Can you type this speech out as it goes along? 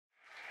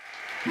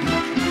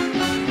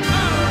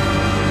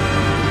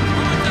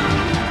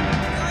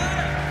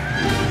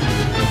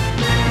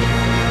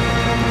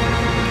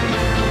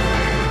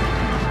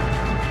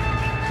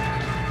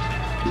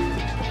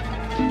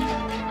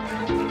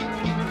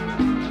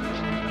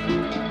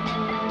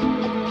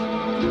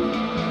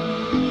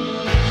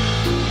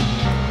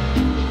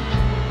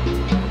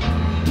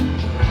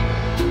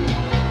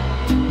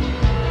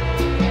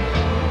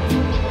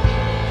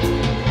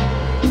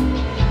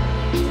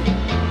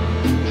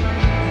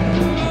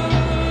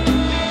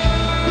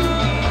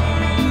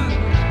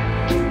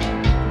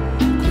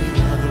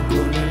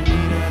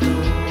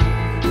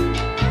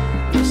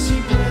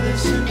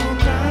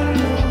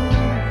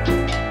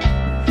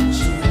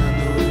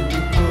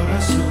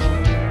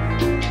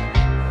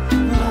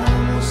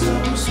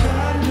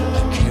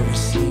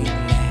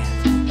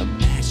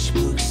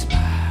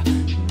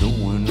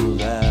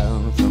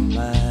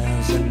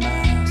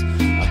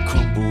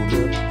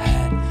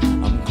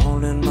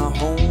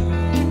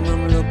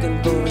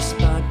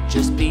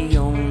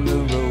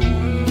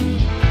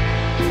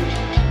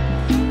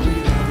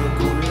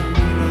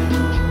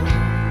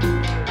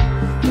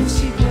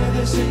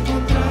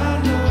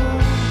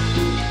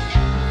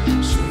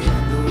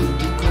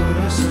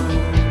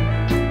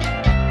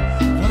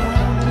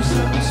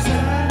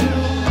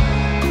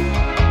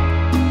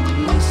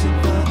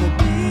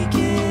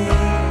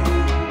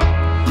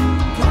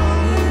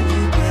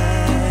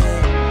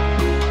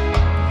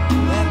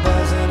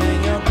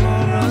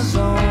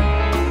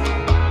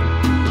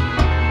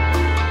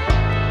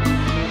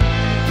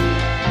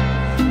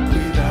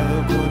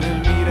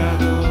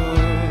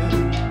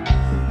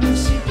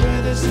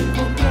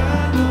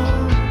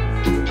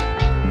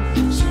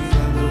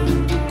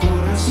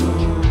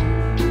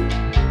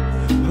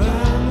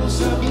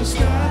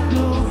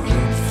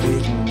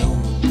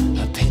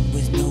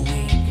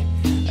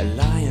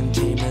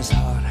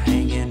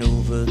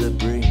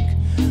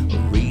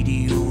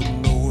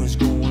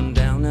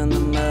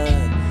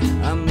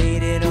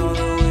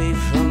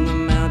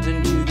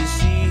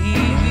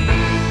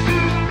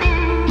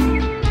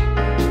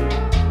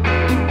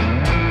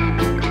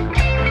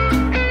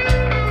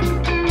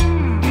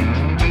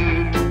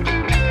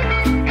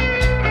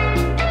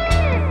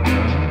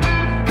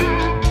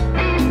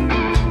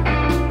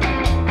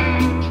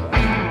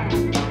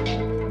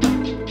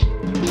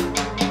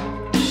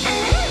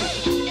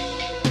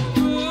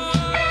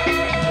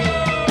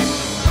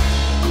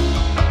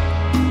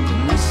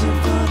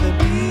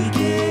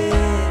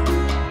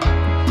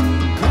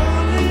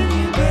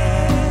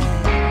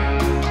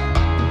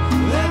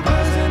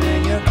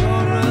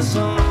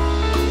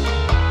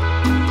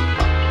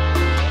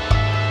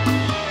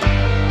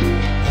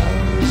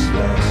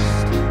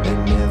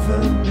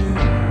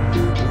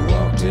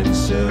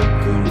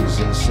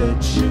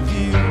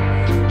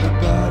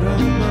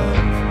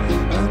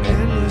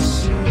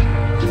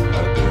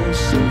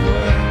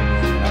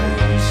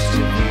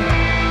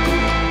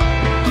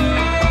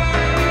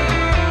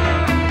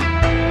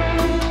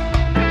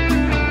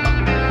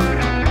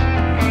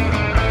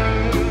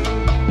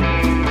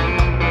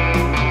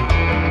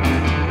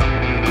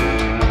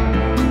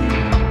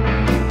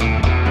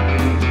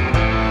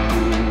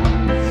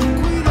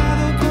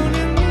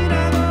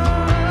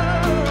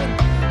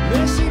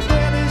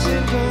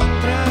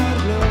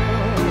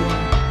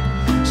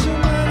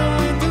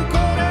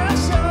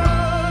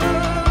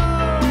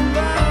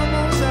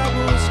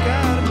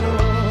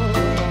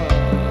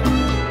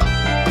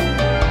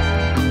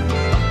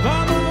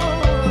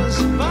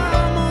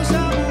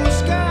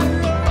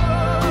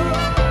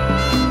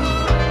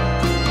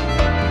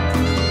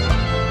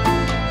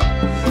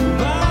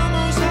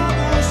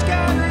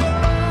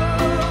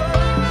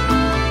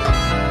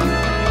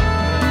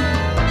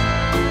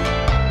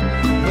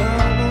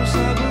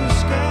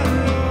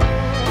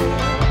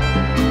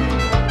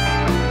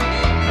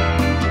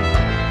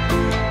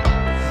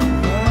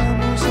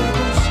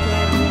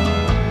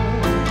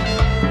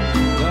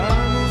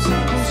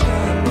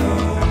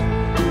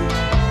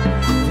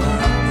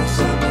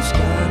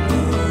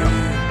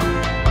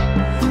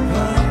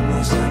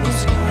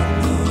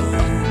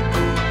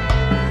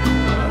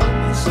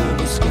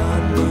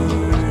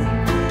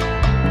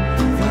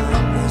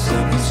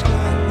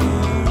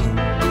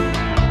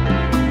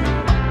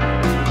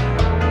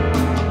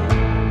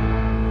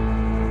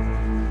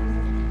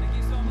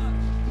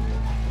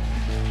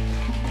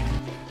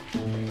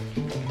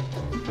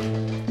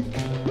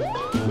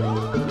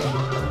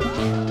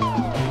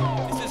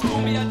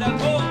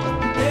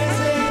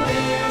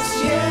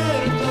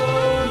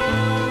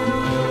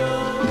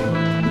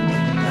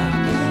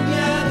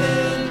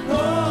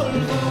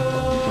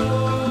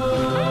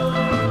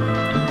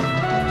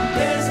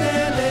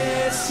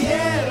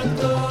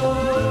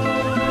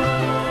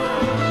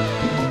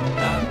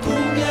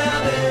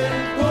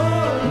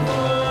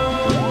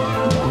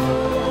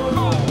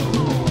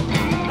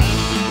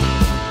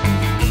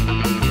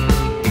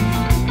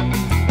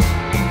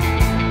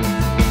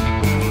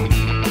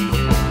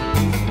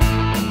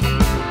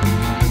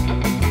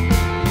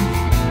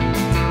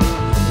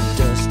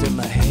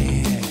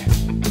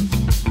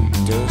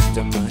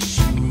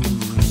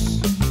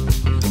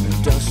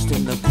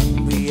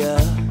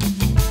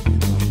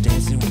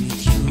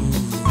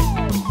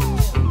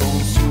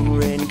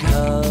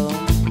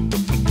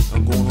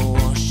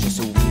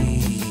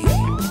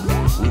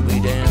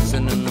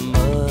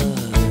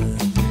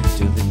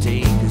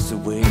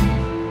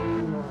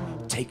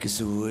take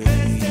us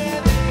away.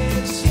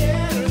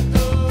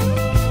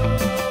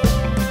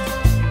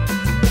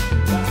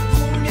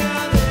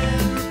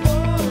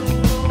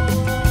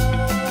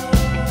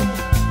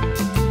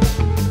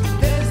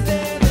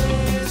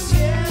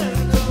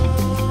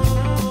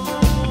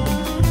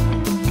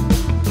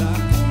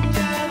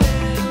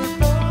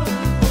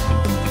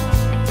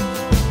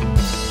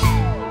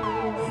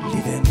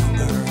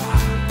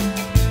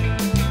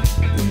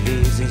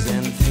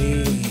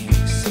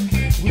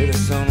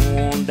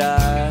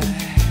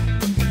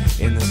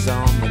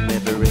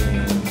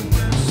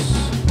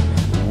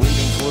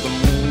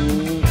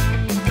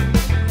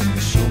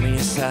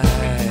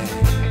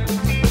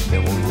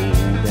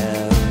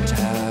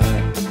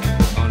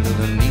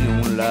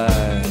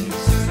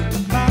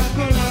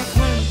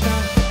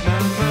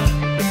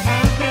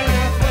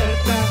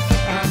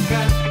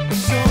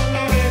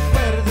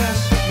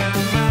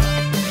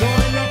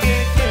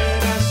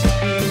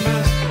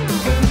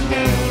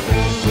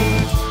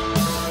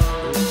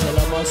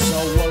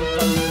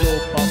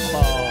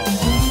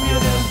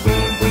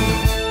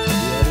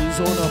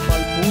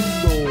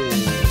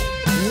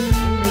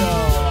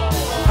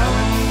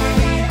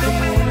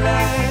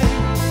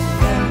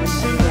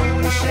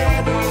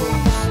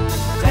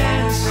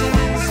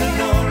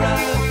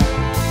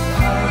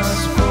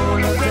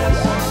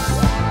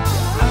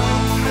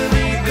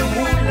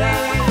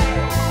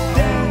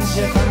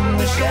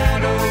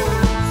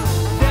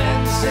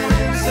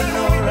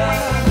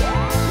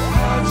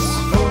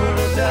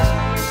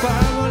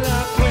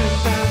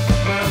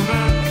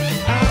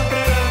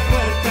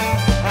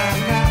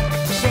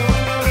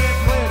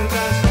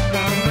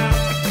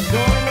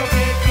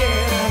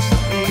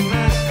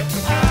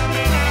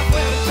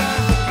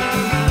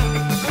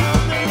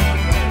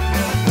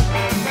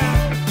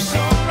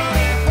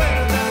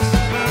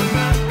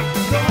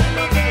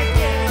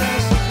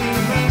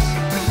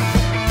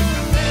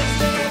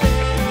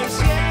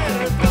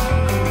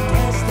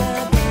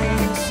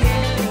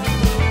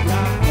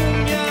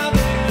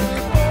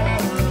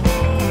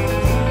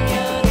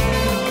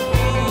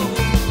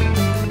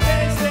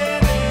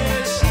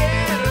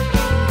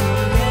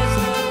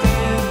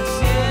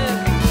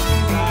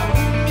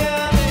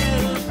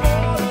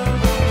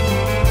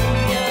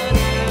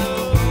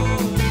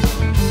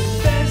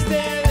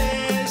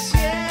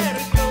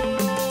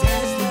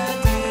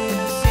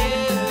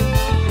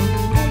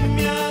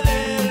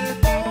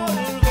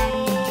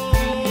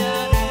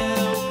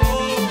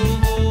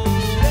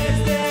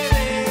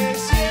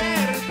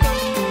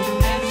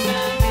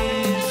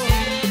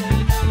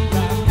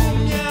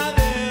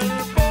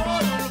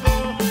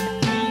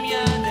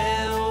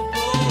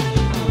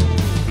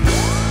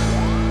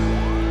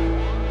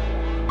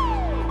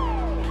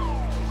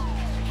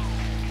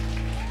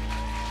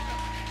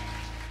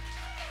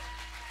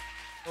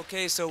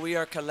 Okay, so we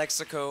are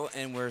Calexico,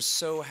 and we're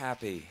so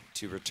happy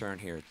to return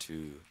here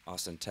to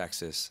Austin,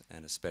 Texas,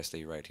 and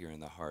especially right here in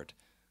the heart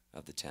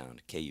of the town,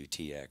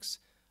 KUTX.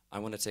 I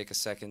want to take a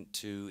second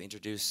to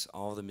introduce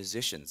all the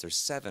musicians. There's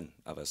 7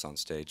 of us on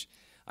stage.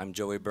 I'm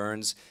Joey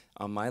Burns.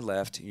 On my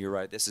left, you're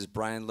right, this is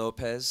Brian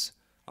Lopez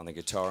on the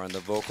guitar and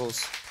the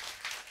vocals.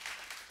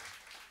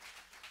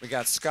 We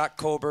got Scott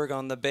Kohlberg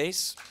on the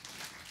bass.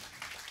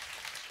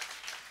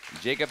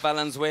 Jacob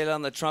Valenzuela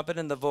on the trumpet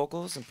and the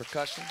vocals and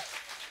percussion.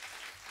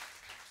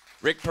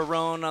 Rick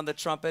Perrone on the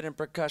trumpet and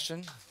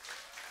percussion.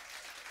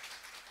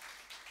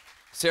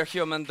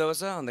 Sergio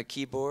Mendoza on the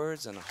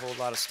keyboards and a whole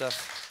lot of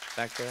stuff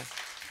back there.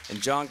 And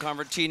John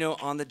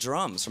Covertino on the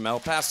drums from El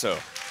Paso.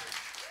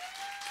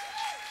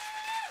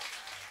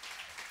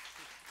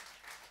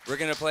 We're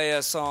going to play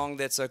a song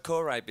that's a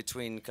co-write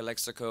between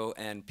Calexico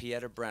and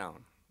Pieta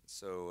Brown.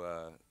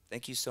 So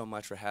thank you so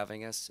much for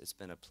having us. It's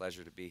been a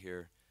pleasure to be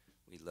here.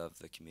 We love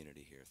the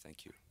community here.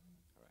 Thank you.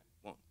 All right,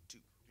 1, 2,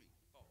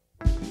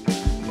 3,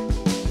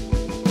 4.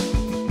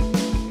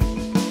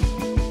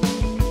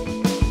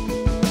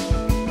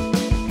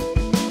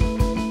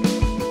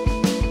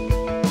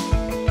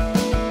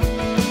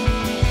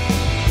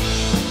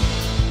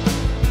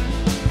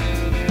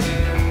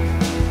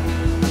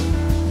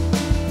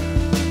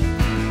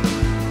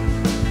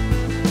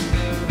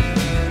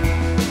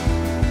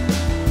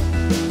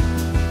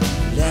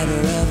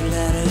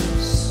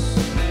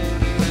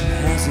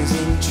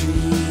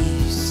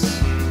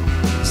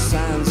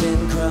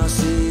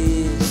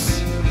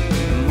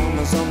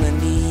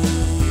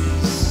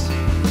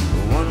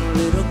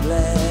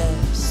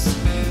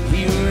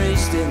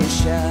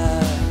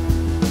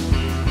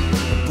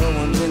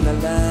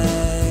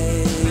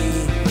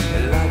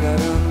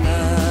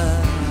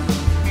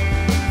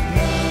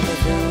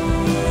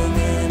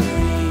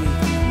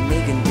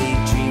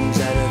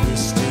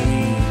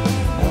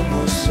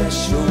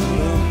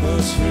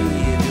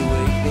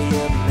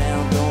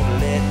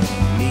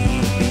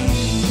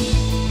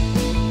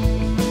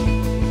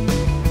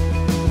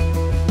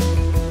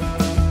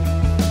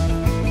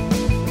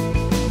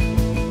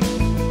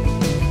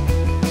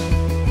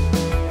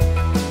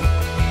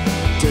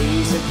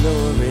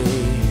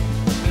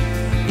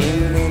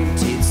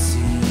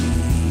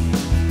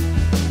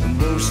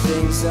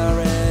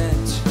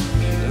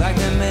 like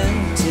they're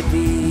meant to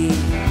be.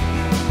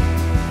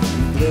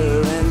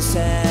 Blur and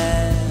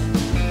sad,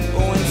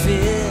 oh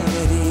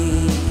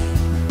infinity,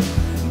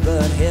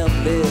 but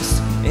helpless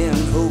and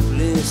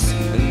hopeless,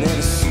 and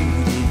never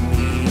suited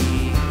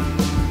me.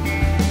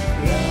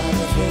 Love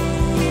of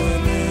her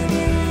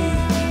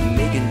memory,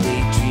 making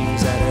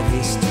daydreams out of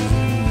history.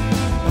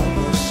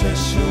 Almost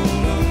special,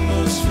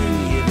 almost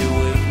free. If you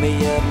wake me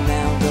up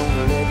now, don't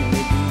let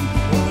me be.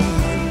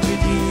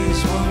 100 years,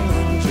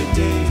 100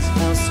 days.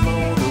 How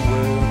small the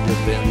world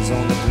depends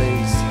on the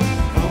place.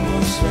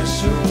 Almost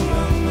special,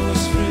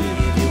 almost free.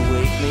 If you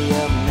wake me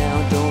up now,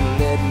 don't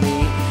let me.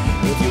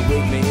 If you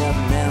wake me up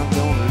now,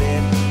 don't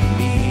let me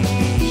be.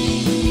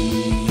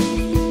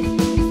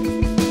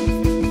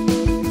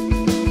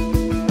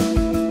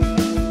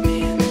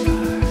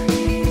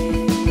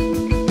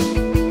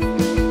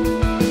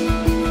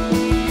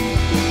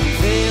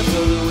 Fair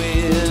for the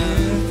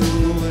wind,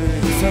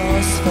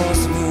 false,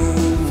 false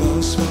moon,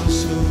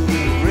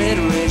 red,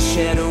 red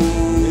shadow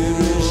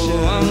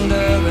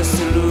under a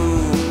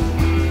silhouette.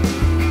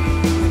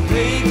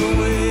 Paper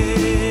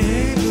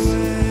waves,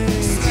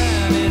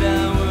 stranded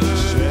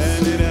hours.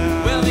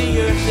 Well, the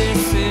earth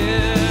is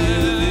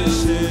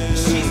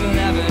she's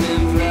laughing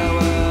in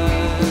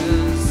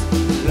flowers.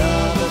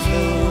 Love of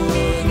her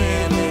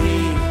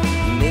memory,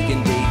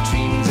 making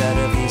daydreams out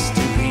of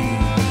history.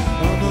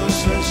 Almost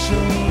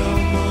special,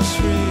 almost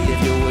free. If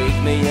you wake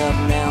me up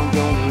now,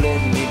 don't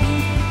let me be.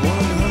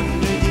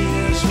 100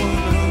 years,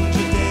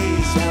 100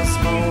 days. How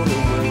small the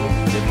world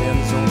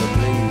depends on the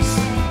place.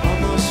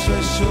 Almost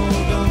special,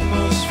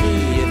 almost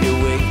free. If you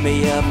wake me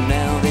up now,